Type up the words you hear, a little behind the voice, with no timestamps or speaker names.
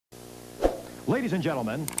Ladies and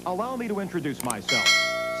gentlemen, allow me to introduce myself.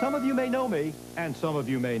 Some of you may know me, and some of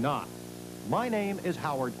you may not. My name is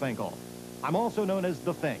Howard Finkel. I'm also known as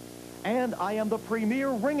the Fink, and I am the premier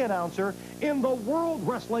ring announcer in the World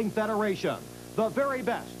Wrestling Federation, the very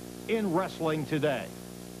best in wrestling today.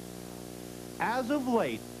 As of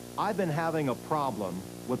late, I've been having a problem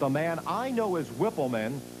with a man I know as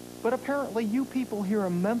Whippleman, but apparently you people here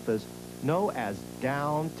in Memphis know as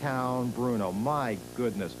Downtown Bruno. My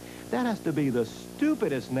goodness, that has to be the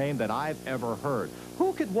stupidest name that I've ever heard.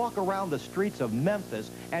 Who could walk around the streets of Memphis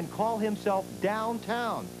and call himself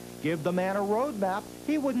Downtown? Give the man a road map,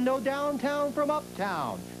 he wouldn't know downtown from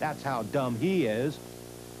uptown. That's how dumb he is.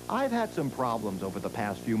 I've had some problems over the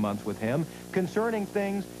past few months with him concerning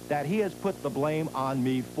things that he has put the blame on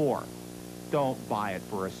me for. Don't buy it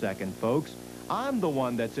for a second, folks. I'm the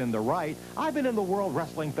one that's in the right. I've been in the World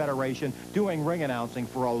Wrestling Federation doing ring announcing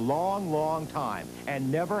for a long, long time, and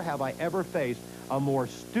never have I ever faced a more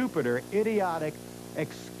stupider, idiotic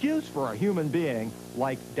excuse for a human being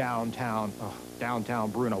like Downtown. Oh, Downtown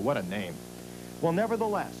Bruno, what a name. Well,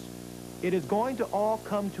 nevertheless, it is going to all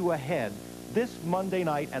come to a head this Monday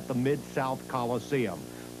night at the Mid-South Coliseum.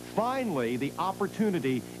 Finally, the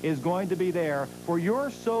opportunity is going to be there for your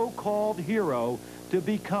so-called hero to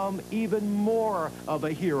become even more of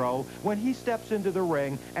a hero when he steps into the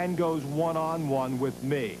ring and goes one-on-one with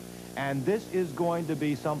me. And this is going to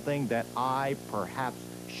be something that I perhaps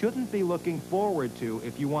shouldn't be looking forward to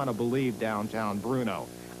if you want to believe Downtown Bruno.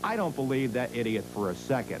 I don't believe that idiot for a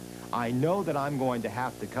second. I know that I'm going to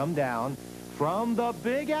have to come down from the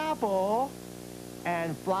Big Apple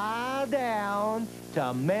and fly down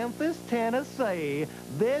to Memphis, Tennessee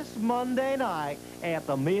this Monday night at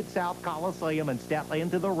the Mid-South Coliseum and step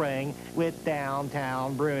into the ring with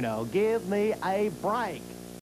Downtown Bruno. Give me a break.